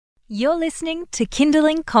You're listening to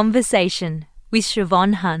Kinderling Conversation with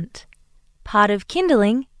Siobhan Hunt, part of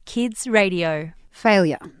Kinderling Kids Radio.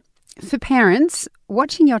 Failure. For parents,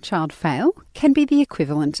 watching your child fail can be the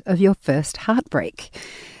equivalent of your first heartbreak.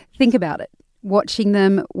 Think about it. Watching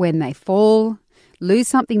them when they fall, lose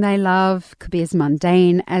something they love, could be as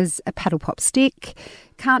mundane as a paddle pop stick,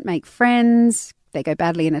 can't make friends, they go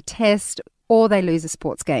badly in a test, or they lose a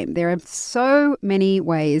sports game. There are so many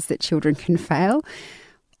ways that children can fail.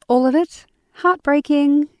 All of it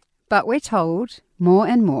heartbreaking, but we're told more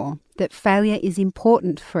and more that failure is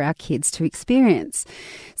important for our kids to experience.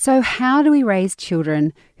 So how do we raise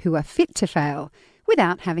children who are fit to fail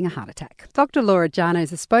without having a heart attack? Dr. Jana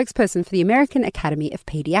is a spokesperson for the American Academy of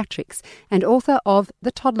Paediatrics and author of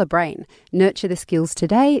The Toddler Brain, Nurture the Skills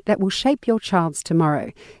Today That Will Shape Your Child's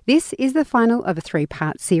Tomorrow. This is the final of a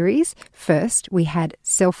 3-part series. First, we had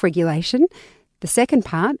self-regulation. The second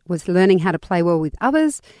part was learning how to play well with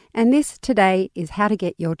others, and this today is how to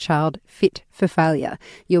get your child fit for failure.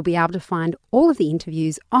 You'll be able to find all of the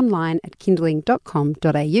interviews online at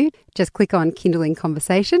kinderling.com.au. Just click on Kinderling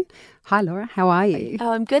Conversation. Hi Laura, how are you?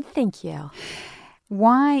 Oh, I'm good, thank you.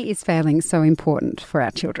 Why is failing so important for our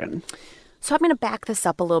children? So I'm going to back this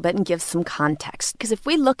up a little bit and give some context. Because if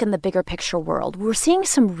we look in the bigger picture world, we're seeing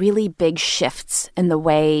some really big shifts in the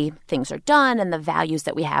way things are done and the values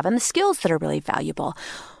that we have and the skills that are really valuable.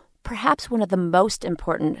 Perhaps one of the most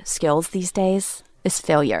important skills these days is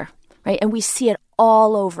failure, right? And we see it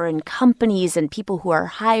all over in companies and people who are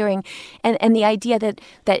hiring. And the idea that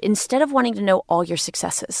instead of wanting to know all your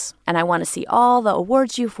successes, and I want to see all the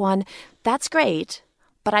awards you've won, that's great.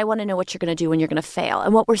 But I want to know what you're going to do when you're going to fail.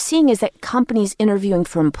 And what we're seeing is that companies interviewing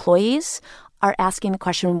for employees are asking the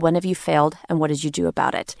question, when have you failed and what did you do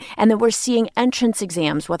about it? And then we're seeing entrance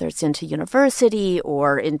exams, whether it's into university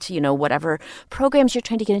or into, whatever programs you're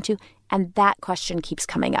trying to get into. And that question keeps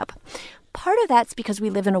coming up. Part of that's because we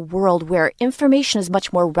live in a world where information is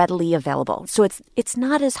much more readily available. So it's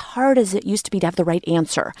not as hard as it used to be to have the right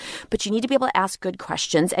answer. But you need to be able to ask good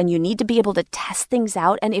questions and you need to be able to test things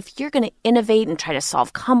out. And if you're going to innovate and try to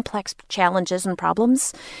solve complex challenges and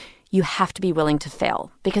problems, you have to be willing to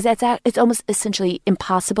fail. Because it's almost essentially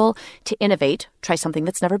impossible to innovate, try something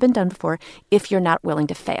that's never been done before, if you're not willing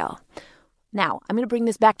to fail. Now, I'm going to bring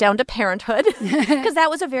this back down to parenthood because that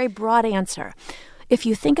was a very broad answer. If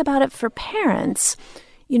you think about it for parents,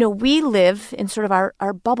 we live in sort of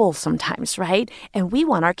our bubble sometimes, right? And we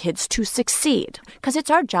want our kids to succeed because it's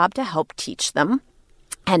our job to help teach them.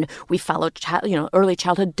 And we follow, early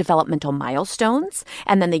childhood developmental milestones.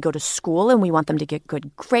 And then they go to school and we want them to get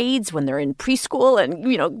good grades when they're in preschool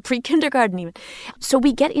and, pre-kindergarten even. So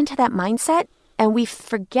we get into that mindset and we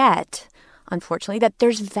forget, unfortunately, that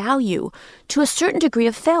there's value to a certain degree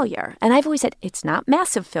of failure. And I've always said it's not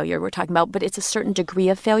massive failure we're talking about, but it's a certain degree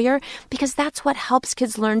of failure because that's what helps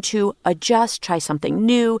kids learn to adjust, try something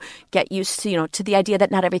new, get used to, to the idea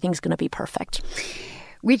that not everything's going to be perfect.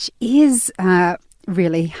 Which is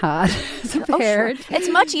really hard as a parent. Sure. It's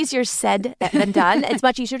much easier said than done. It's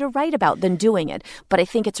much easier to write about than doing it. But I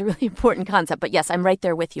think it's a really important concept. But yes, I'm right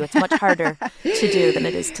there with you. It's much harder to do than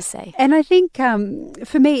it is to say. And I think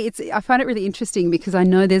for me, I find it really interesting because I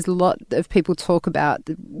know there's a lot of people talk about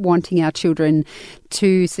wanting our children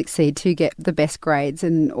to succeed, to get the best grades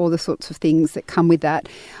and all the sorts of things that come with that.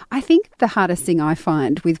 I think the hardest thing I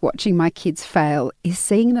find with watching my kids fail is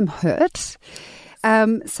seeing them hurt.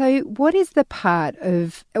 So what is the part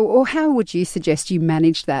of, or how would you suggest you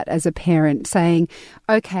manage that as a parent, saying,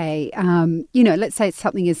 okay, let's say it's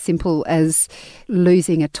something as simple as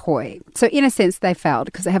losing a toy. So in a sense, they failed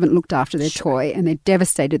because they haven't looked after their toy and they're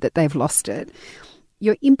devastated that they've lost it.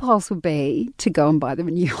 Your impulse would be to go and buy them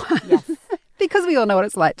a new one. Yes. Because we all know what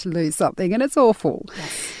it's like to lose something and it's awful.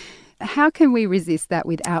 Yes. How can we resist that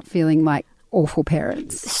without feeling like awful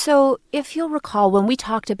parents? So if you'll recall, when we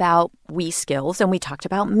talked about we skills and we talked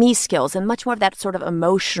about me skills and much more of that sort of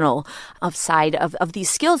emotional side of these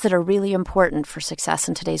skills that are really important for success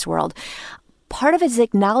in today's world, part of it is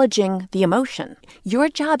acknowledging the emotion. Your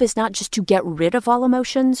job is not just to get rid of all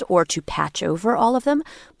emotions or to patch over all of them,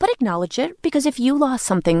 but acknowledge it, because if you lost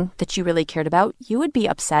something that you really cared about, you would be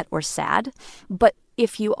upset or sad. But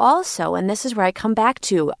if you also, and this is where I come back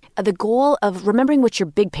to, the goal of remembering what your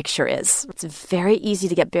big picture is. It's very easy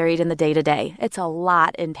to get buried in the day-to-day. It's a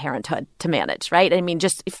lot in parenthood to manage, right? I mean,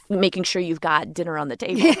 just making sure you've got dinner on the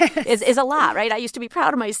table is a lot, right? I used to be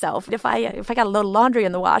proud of myself. If I got a load of laundry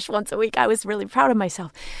in the wash once a week, I was really proud of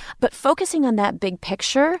myself. But focusing on that big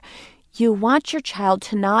picture, you want your child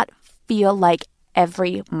to not feel like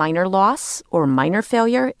every minor loss or minor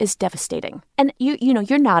failure is devastating. And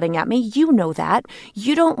you're nodding at me. You know that.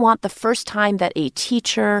 You don't want the first time that a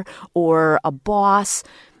teacher or a boss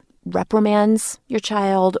reprimands your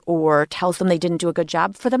child or tells them they didn't do a good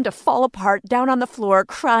job for them to fall apart, down on the floor,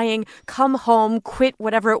 crying, come home, quit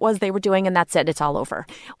whatever it was they were doing, and that's it. It's all over.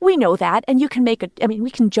 We know that, and you can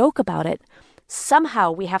we can joke about it.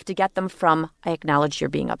 Somehow we have to get them from, I acknowledge you're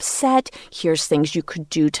being upset, here's things you could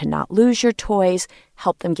do to not lose your toys,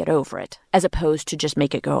 help them get over it, as opposed to just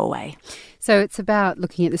make it go away. So it's about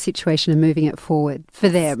looking at the situation and moving it forward for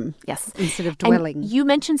them. Yes. Instead of dwelling. And you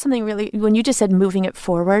mentioned something really, when you just said moving it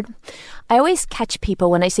forward, I always catch people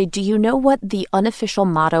when I say, do you know what the unofficial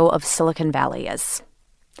motto of Silicon Valley is?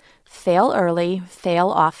 Fail early, fail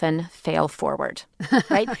often, fail forward,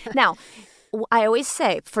 right? Now, I always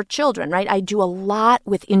say for children, right, I do a lot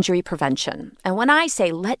with injury prevention. And when I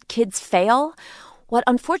say let kids fail, what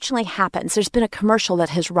unfortunately happens, there's been a commercial that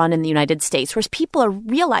has run in the United States where people are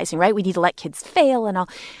realizing, right, we need to let kids fail and all.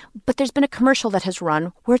 But there's been a commercial that has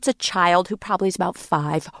run where it's a child who probably is about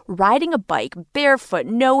 5, riding a bike, barefoot,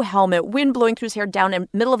 no helmet, wind blowing through his hair down in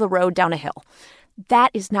the middle of the road, down a hill.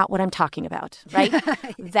 That is not what I'm talking about, right?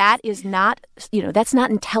 That is not, that's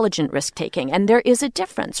not intelligent risk-taking. And there is a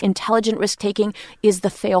difference. Intelligent risk-taking is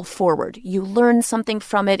the fail forward. You learn something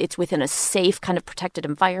from it. It's within a safe kind of protected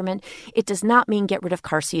environment. It does not mean get rid of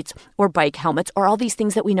car seats or bike helmets or all these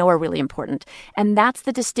things that we know are really important. And that's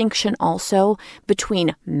the distinction also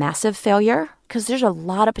between massive failure, because there's a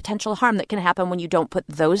lot of potential harm that can happen when you don't put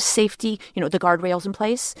those safety, the guardrails in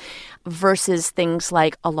place, versus things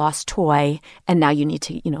like a lost toy, and now you need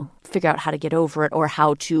to, figure out how to get over it or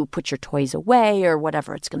how to put your toys away or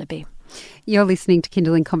whatever it's going to be. You're listening to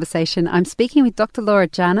Kinderling Conversation. I'm speaking with Dr. Laura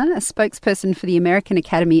Jana, a spokesperson for the American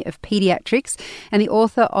Academy of Paediatrics and the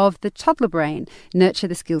author of The Toddler Brain, Nurture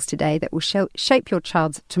the Skills Today That Will Shape Your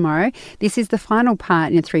Child's Tomorrow. This is the final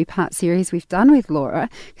part in a 3-part series we've done with Laura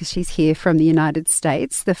because she's here from the United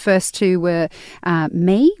States. The first 2 were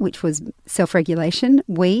Me, which was self-regulation,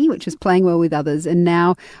 We, which was playing well with others, and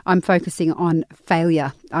now I'm focusing on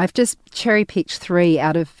failure. I've just cherry-picked 3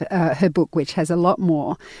 out of her book, which has a lot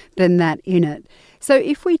more than that in it. So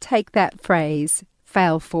if we take that phrase,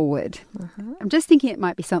 fail forward, I'm just thinking it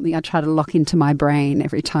might be something I try to lock into my brain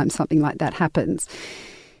every time something like that happens.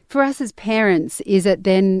 For us as parents, is it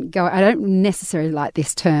then I don't necessarily like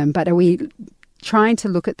this term, but are we trying to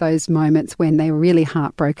look at those moments when they were really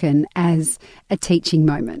heartbroken as a teaching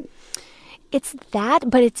moment? It's that,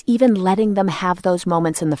 but it's even letting them have those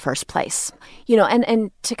moments in the first place.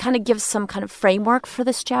 And to kind of give some kind of framework for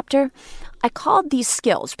this chapter, I called these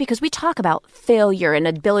skills because we talk about failure and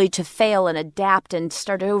ability to fail and adapt and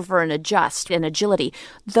start over and adjust and agility.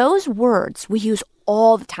 Those words we use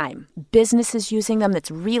all the time. Business is using them.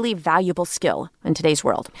 That's really valuable skill in today's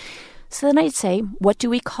world. So then I'd say, what do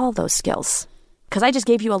we call those skills? Because I just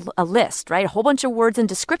gave you a list, right? A whole bunch of words and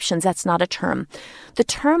descriptions. That's not a term. The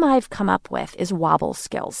term I've come up with is wobble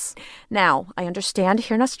skills. Now, I understand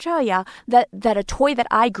here in Australia that a toy that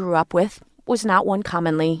I grew up with was not one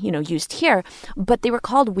commonly, used here, but they were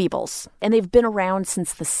called Weebles, and they've been around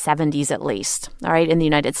since the 70s at least, all right, in the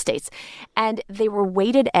United States. And they were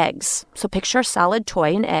weighted eggs. So picture a solid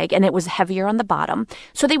toy, an egg, and it was heavier on the bottom.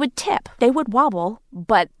 So they would tip. They would wobble,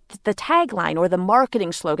 but the tagline or the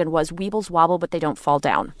marketing slogan was Weebles wobble, but they don't fall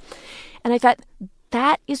down. And I thought,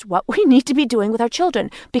 that is what we need to be doing with our children.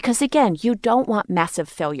 Because again, you don't want massive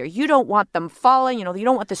failure. You don't want them falling, you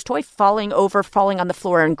don't want this toy falling over, falling on the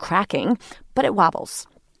floor and cracking, but it wobbles.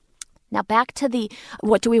 Now back to the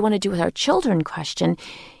what do we want to do with our children question.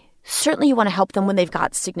 Certainly you want to help them when they've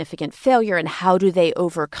got significant failure and how do they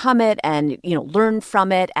overcome it and, learn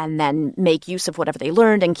from it and then make use of whatever they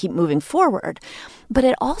learned and keep moving forward. But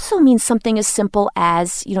it also means something as simple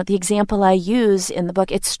as, the example I use in the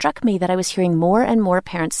book, it struck me that I was hearing more and more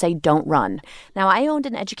parents say, don't run. Now, I owned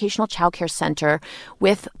an educational childcare center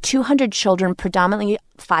with 200 children, predominantly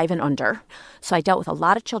 5 and under. So I dealt with a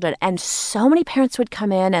lot of children, and so many parents would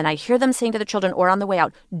come in and I'd hear them saying to their children or on the way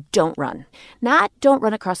out, don't run. Not don't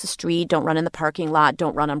run across the street, don't run in the parking lot,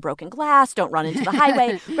 don't run on broken glass, don't run into the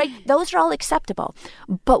highway, right? Those are all acceptable.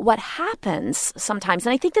 But what happens sometimes,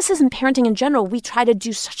 and I think this is in parenting in general, we try to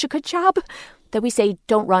do such a good job that we say,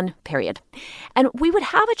 don't run, period. And we would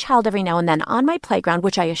have a child every now and then on my playground,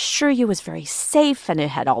 which I assure you was very safe and it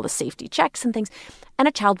had all the safety checks and things, and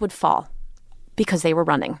a child would fall because they were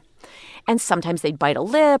running. And sometimes they'd bite a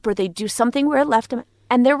lip or they'd do something where it left them.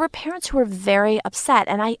 And there were parents who were very upset.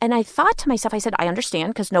 And I thought to myself, I said, I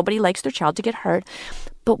understand because nobody likes their child to get hurt.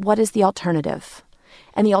 But what is the alternative?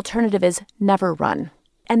 And the alternative is never run.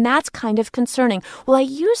 And that's kind of concerning. Well, I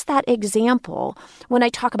use that example when I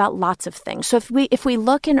talk about lots of things. So if we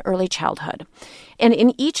look in early childhood, and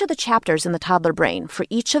in each of the chapters in the toddler brain, for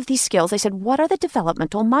each of these skills, I said, what are the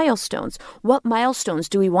developmental milestones? What milestones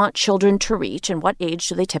do we want children to reach, and what age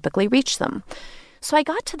do they typically reach them? So I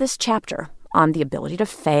got to this chapter on the ability to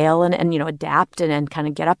fail and adapt and kind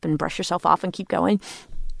of get up and brush yourself off and keep going.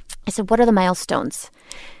 I said, what are the milestones?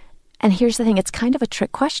 And here's the thing, it's kind of a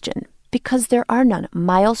trick question because there are none.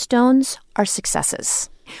 Milestones are successes.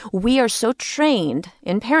 We are so trained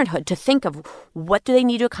in parenthood to think of what do they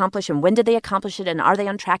need to accomplish and when did they accomplish it and are they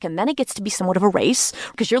on track? And then it gets to be somewhat of a race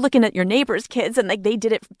because you're looking at your neighbor's kids and they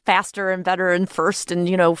did it faster and better and first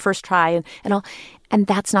and, first try and all. And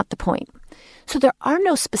that's not the point. So there are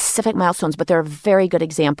no specific milestones, but there are very good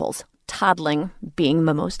examples. Toddling being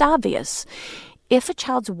the most obvious. If a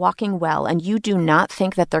child's walking well and you do not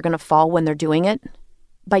think that they're going to fall when they're doing it,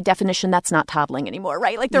 by definition, that's not toddling anymore,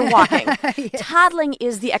 right? Like they're walking. Yes. Toddling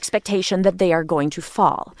is the expectation that they are going to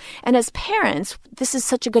fall. And as parents, this is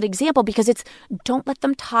such a good example because it's don't let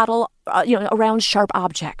them toddle around sharp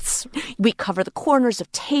objects. We cover the corners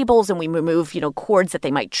of tables and we remove, cords that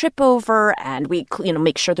they might trip over and we,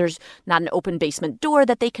 make sure there's not an open basement door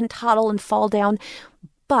that they can toddle and fall down.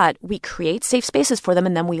 But we create safe spaces for them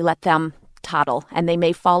and then we let them toddle and they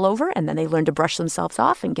may fall over and then they learn to brush themselves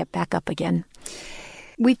off and get back up again.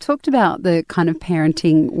 We've talked about the kind of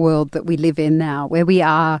parenting world that we live in now, where we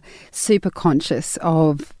are super conscious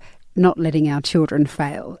of not letting our children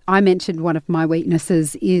fail. I mentioned one of my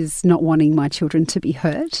weaknesses is not wanting my children to be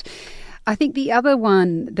hurt. I think the other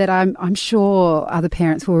one that I'm sure other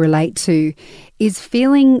parents will relate to is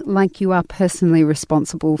feeling like you are personally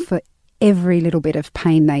responsible for every little bit of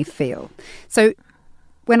pain they feel. So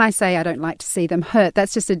when I say I don't like to see them hurt,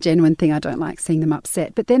 that's just a genuine thing. I don't like seeing them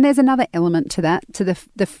upset. But then there's another element to that, to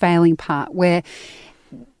the failing part, where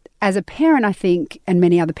as a parent, I think, and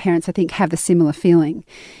many other parents, I think, have a similar feeling,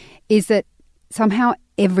 is that somehow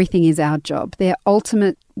everything is our job. Their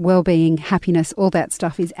ultimate well-being, happiness, all that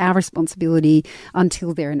stuff is our responsibility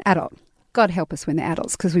until they're an adult. God help us when they're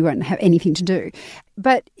adults because we won't have anything to do.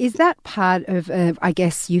 But is that part of, I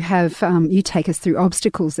guess you have, you take us through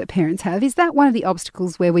obstacles that parents have. Is that one of the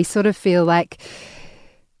obstacles where we sort of feel like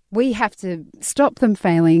we have to stop them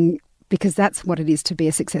failing because that's what it is to be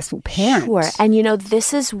a successful parent? Sure. And,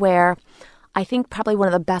 this is where I think probably one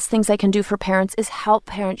of the best things I can do for parents is help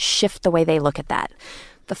parents shift the way they look at that.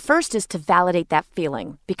 The first is to validate that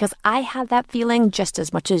feeling because I have that feeling just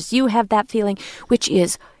as much as you have that feeling, which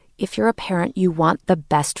is, if you're a parent, you want the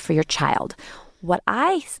best for your child. What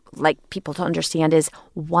I like people to understand is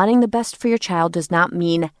wanting the best for your child does not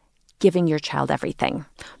mean giving your child everything,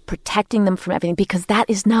 protecting them from everything, because that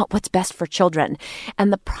is not what's best for children.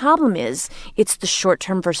 And the problem is it's the short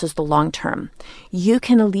term versus the long term. You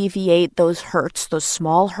can alleviate those hurts, those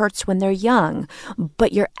small hurts when they're young,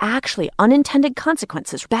 but you're actually unintended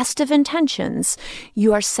consequences, best of intentions,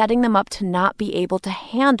 you are setting them up to not be able to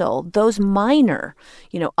handle those minor,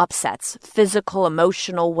 upsets, physical,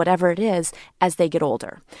 emotional, whatever it is, as they get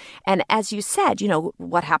older. And as you said,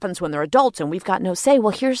 what happens when they're adults and we've got no say?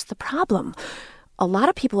 Well, here's the problem. A lot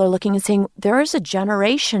of people are looking and saying there is a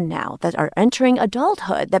generation now that are entering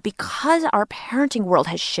adulthood that because our parenting world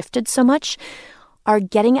has shifted so much, are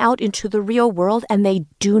getting out into the real world and they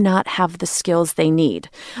do not have the skills they need.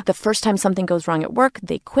 The first time something goes wrong at work,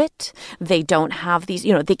 they quit. They don't have these,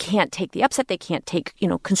 they can't take the upset. They can't take,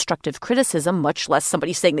 constructive criticism, much less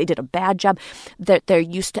somebody saying they did a bad job. They're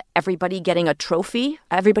used to everybody getting a trophy.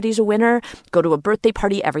 Everybody's a winner. Go to a birthday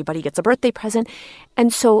party. Everybody gets a birthday present.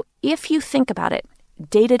 And so if you think about it,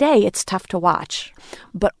 day to day, it's tough to watch.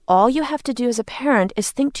 But all you have to do as a parent is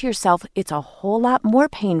think to yourself, it's a whole lot more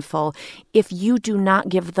painful if you do not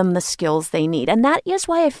give them the skills they need. And that is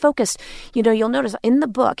why I focused, you'll notice in the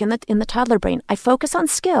book, in the Toddler Brain, I focus on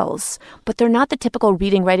skills, but they're not the typical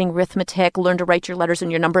reading, writing, arithmetic, learn to write your letters and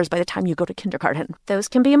your numbers by the time you go to kindergarten. Those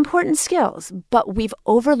can be important skills, but we've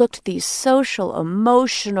overlooked these social,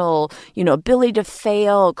 emotional, ability to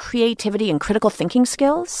fail, creativity, and critical thinking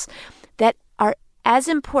skills that are as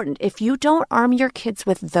important. If you don't arm your kids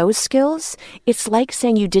with those skills, it's like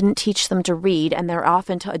saying you didn't teach them to read and they're off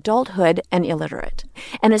into adulthood and illiterate.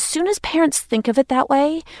 And as soon as parents think of it that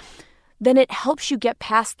way, then it helps you get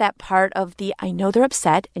past that part of I know they're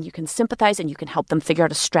upset and you can sympathize and you can help them figure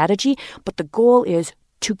out a strategy, but the goal is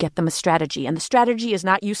to get them a strategy. And the strategy is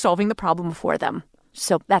not you solving the problem for them.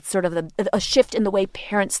 So that's sort of a shift in the way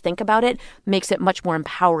parents think about it makes it much more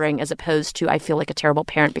empowering as opposed to I feel like a terrible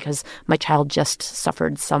parent because my child just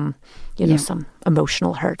suffered some, some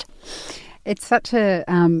emotional hurt. It's such a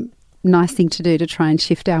nice thing to do to try and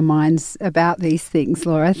shift our minds about these things.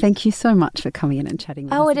 Laura, thank you so much for coming in and chatting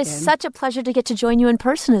with us it is such a pleasure to get to join you in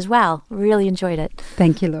person as well. Really enjoyed it.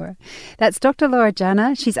 Thank you, Laura. That's Dr. Laura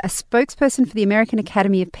Jana. She's a spokesperson for the American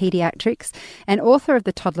Academy of Paediatrics and author of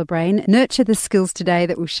The Toddler Brain, Nurture the Skills Today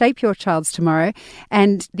That Will Shape Your Child's Tomorrow.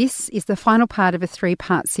 And this is the final part of a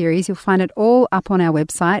 3-part series. You'll find it all up on our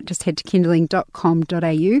website. Just head to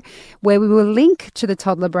kinderling.com.au, where we will link to The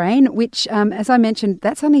Toddler Brain, which, as I mentioned,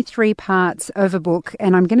 that's only 3 parts of a book.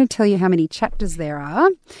 And I'm going to tell you how many chapters there are.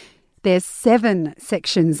 There's 7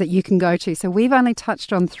 sections that you can go to. So we've only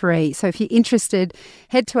touched on 3. So if you're interested,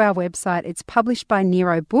 head to our website. It's published by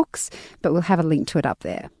Nero Books, but we'll have a link to it up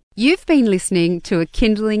there. You've been listening to a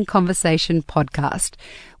Kinderling Conversation podcast.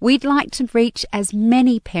 We'd like to reach as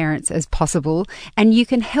many parents as possible, and you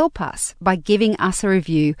can help us by giving us a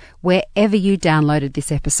review wherever you downloaded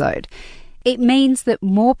this episode. It means that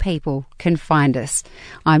more people can find us.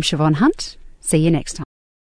 I'm Siobhan Hunt. See you next time.